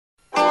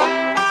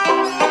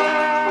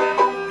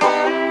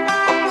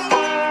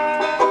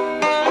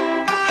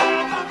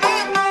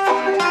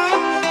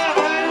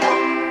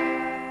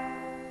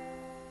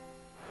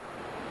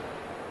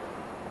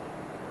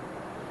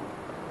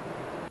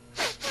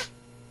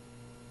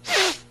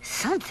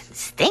Something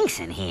stinks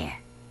in here.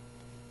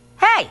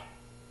 Hey,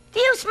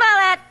 do you smell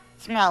that?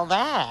 Smell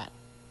that.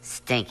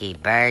 Stinky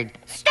bird.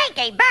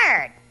 Stinky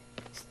bird.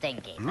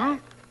 Stinky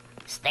bird.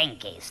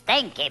 Stinky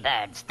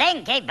bird.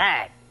 Stinky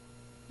bird.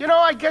 You know,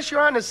 I guess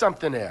you're onto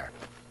something there.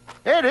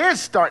 It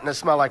is starting to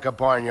smell like a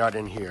barnyard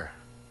in here.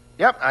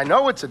 Yep, I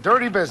know it's a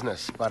dirty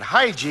business, but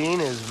hygiene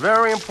is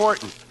very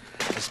important,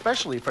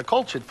 especially for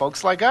cultured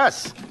folks like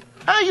us.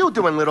 How you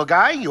doing, little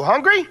guy? You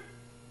hungry?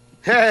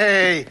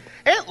 Hey,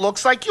 it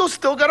looks like you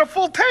still got a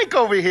full tank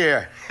over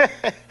here.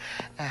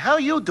 How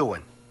you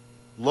doing?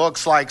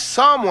 Looks like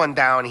someone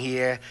down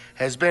here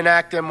has been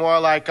acting more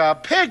like a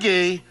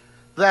piggy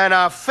than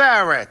a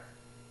ferret.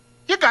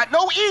 You got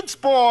no eats,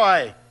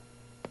 boy.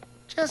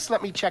 Just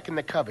let me check in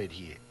the cupboard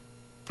here.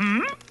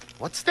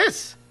 What's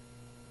this?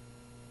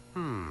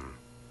 Who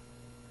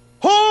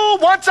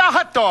wants a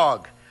hot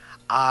dog?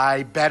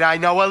 I bet I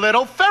know a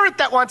little ferret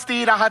that wants to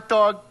eat a hot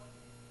dog.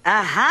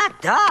 A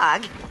hot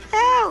dog?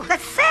 Oh,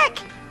 that's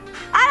sick.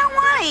 I don't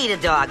want to eat a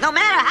dog, no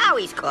matter how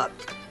he's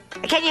cooked.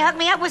 Can you hook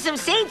me up with some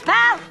seeds,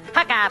 pal?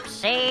 Hook up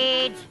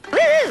seeds.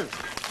 Woo!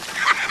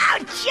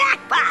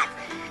 Jackpot!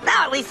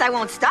 Now at least I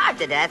won't starve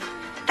to death.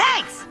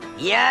 Thanks.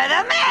 You're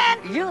the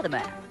man. You're the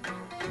man.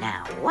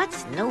 Now,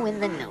 what's new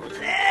in the news?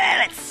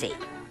 Let's see.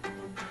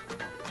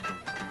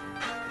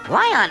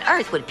 Why on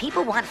earth would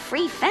people want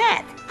free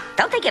fat?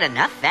 Don't they get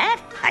enough fat?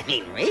 I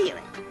mean,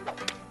 really?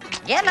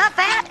 Get enough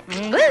fat?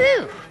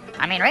 Woo-hoo.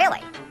 I mean,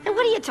 really?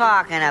 What are you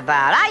talking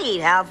about? I eat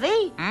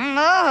healthy.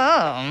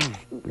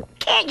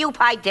 Can't you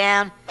pipe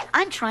down?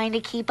 I'm trying to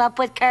keep up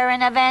with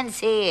current events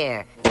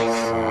here.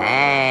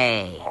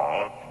 Say,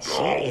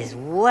 she is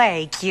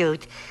way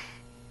cute.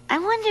 I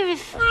wonder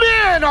if...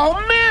 Man,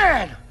 oh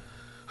man!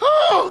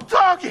 Oh,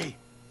 doggy!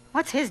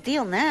 What's his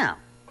deal now?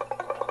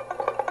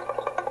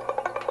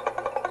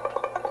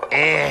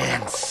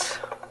 Ants.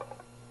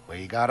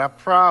 We got a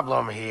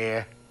problem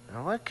here.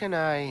 Now, what can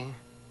I...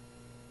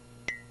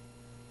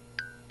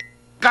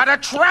 Gotta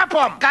trap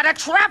him! Gotta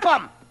trap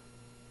him!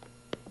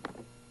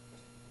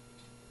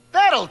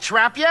 That'll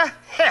trap ya.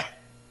 Heh.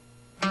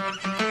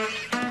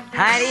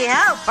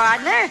 Heidi-ho,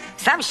 partner.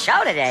 Some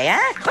show today,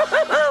 huh?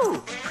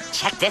 Woo-hoo-hoo.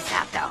 Check this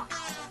out, though.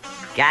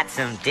 Got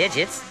some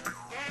digits.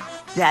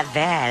 Not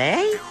bad,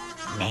 eh?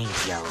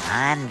 Name's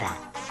Yolanda.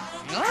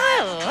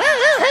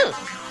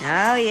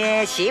 Oh,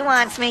 yeah, she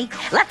wants me.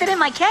 Left it in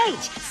my cage.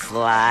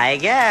 Sly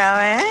girl,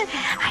 eh?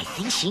 I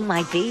think she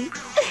might be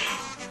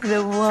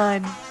the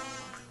one.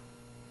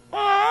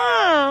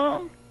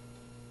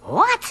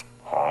 What?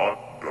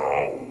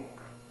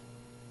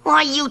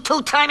 Why, you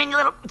two-timing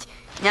little...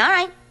 All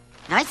right,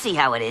 I see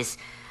how it is.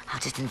 I'll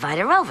just invite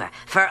her over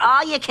for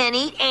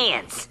all-you-can-eat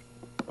ants.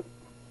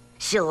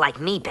 She'll like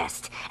me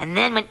best. And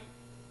then when...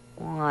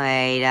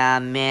 Wait a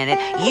minute.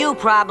 You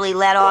probably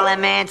let all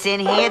them ants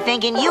in here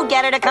thinking you'd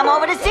get her to come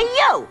over to see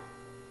you.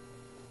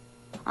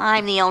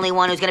 I'm the only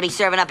one who's going to be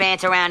serving up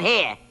ants around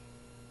here.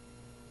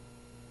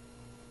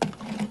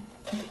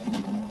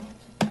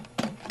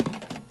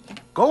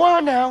 Go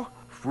on now.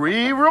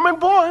 Free room and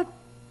board.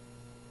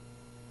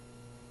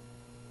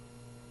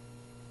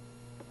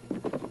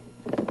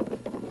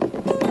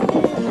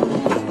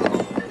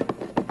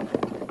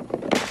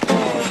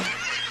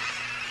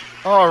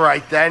 All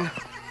right, then.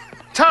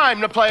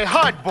 Time to play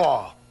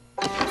hardball.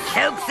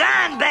 Soup's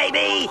on,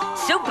 baby.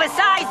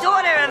 Super-sized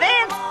order of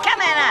ants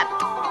coming up.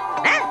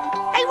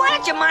 Huh? Hey, why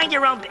don't you mind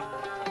your own...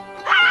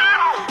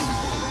 Ah!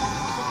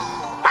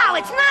 Oh,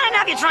 it's not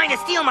enough you're trying to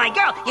steal my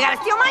girl. You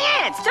gotta steal my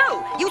ants,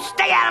 too. You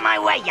stay out of my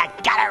way, you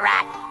gutter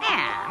rat.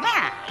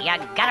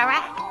 Yeah, you gutter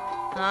rat.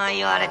 Oh,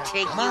 you ought to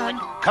take you...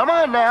 Come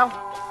on now.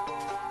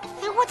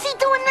 Hey, what's he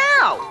doing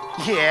now?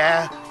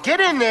 Yeah, get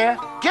in there.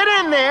 Get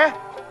in there.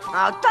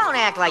 Oh, don't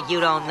act like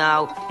you don't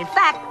know. In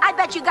fact, I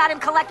bet you got him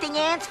collecting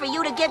ants for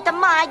you to give to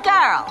my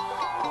girl.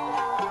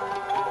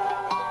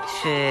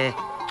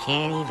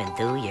 Can't even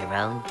do your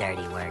own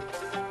dirty work.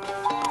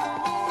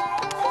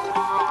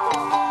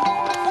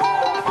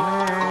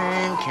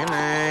 Come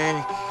on.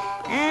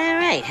 All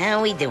right, how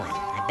are we doing?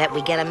 I bet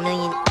we got 1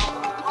 million...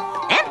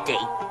 Empty?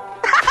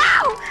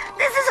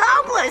 This is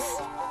hopeless.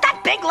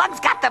 That big lug's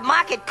got the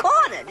market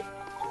cornered.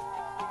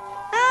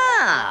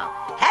 Oh,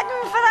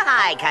 heading for the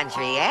high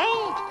country, eh?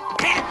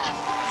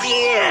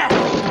 Yeah.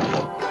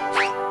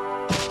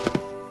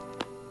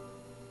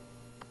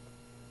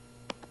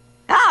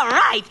 All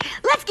right,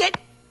 let's get...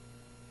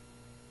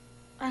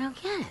 I don't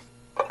get it.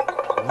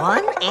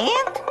 One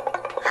ant?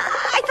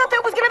 I thought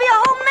there was going to be a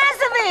whole mess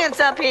of ants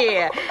up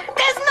here.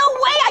 There's no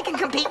way I can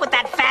compete with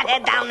that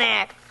fathead down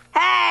there.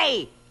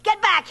 Hey,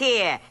 get back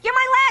here. You're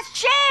my last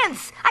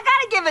chance. I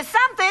got to give us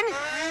something.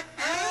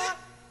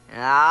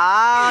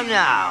 Oh,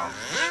 no.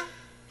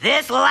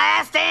 This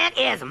last ant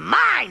is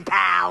mine,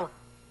 pal.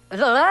 The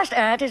last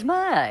ant is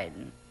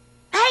mine.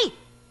 Hey,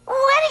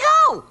 where'd he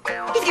go?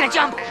 He's gonna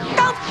jump.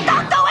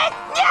 Don't do it!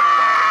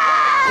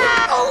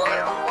 No!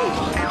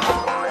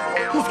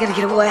 He's gonna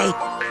get away.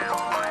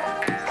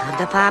 Come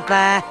to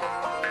Papa.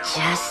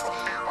 Just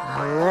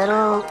a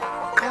little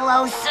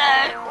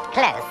closer.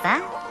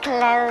 Closer,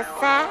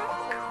 closer.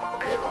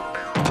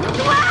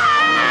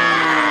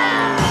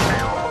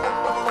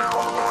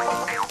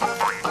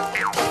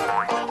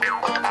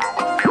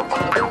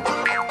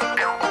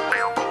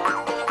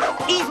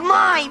 He's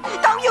mine!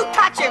 Don't you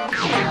touch him!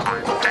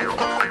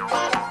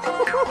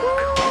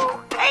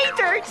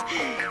 Painters!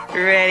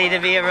 Ready to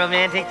be a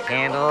romantic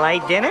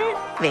candlelight dinner?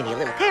 Maybe a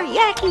little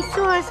teriyaki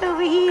sauce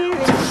over here.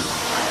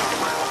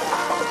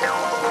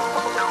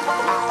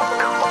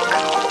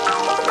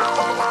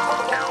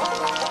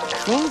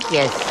 Think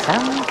you're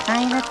some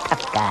kind of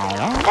tough guy,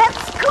 huh?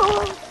 That's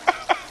cool.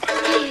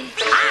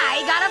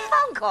 I got a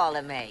phone call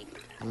to make.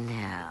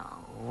 Now,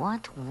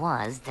 what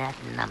was that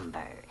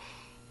number?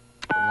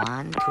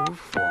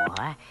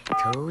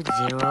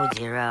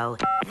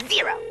 124-2000.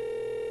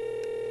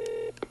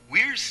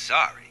 We're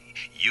sorry.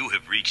 You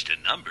have reached a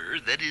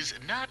number that is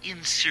not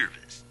in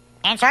service.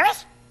 In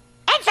service?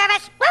 In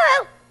service!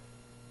 Woo-hoo!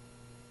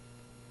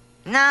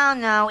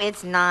 No,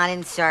 it's not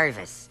in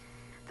service.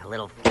 The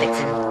little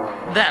vixen.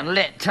 The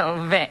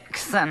little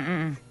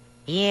vixen.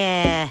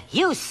 Yeah,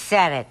 you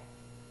said it.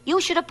 You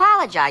should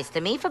apologize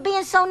to me for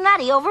being so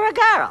nutty over a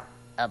girl.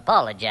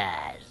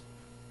 Apologize.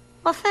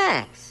 Well,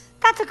 thanks.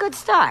 That's a good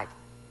start.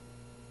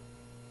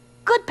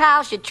 Good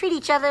pals should treat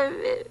each other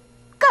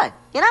good,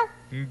 you know?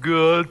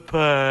 Good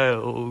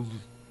pals.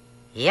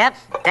 Yep,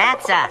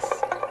 that's us.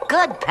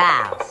 Good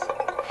pals.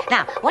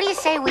 Now, what do you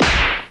say we...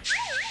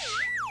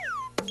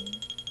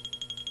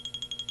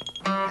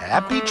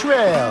 Happy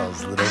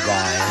trails, little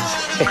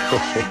guys.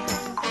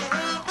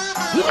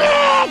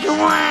 Yeah,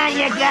 come on,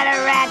 you got a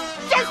rat.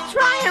 Just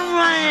try and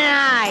run an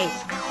eye.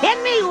 Hit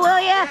me,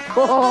 will ya?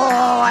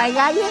 Oh, I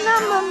got your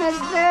number,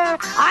 mister.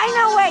 I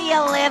know where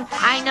you live.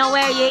 I know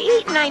where you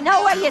eat, and I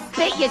know where you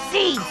spit your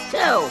seeds,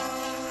 too.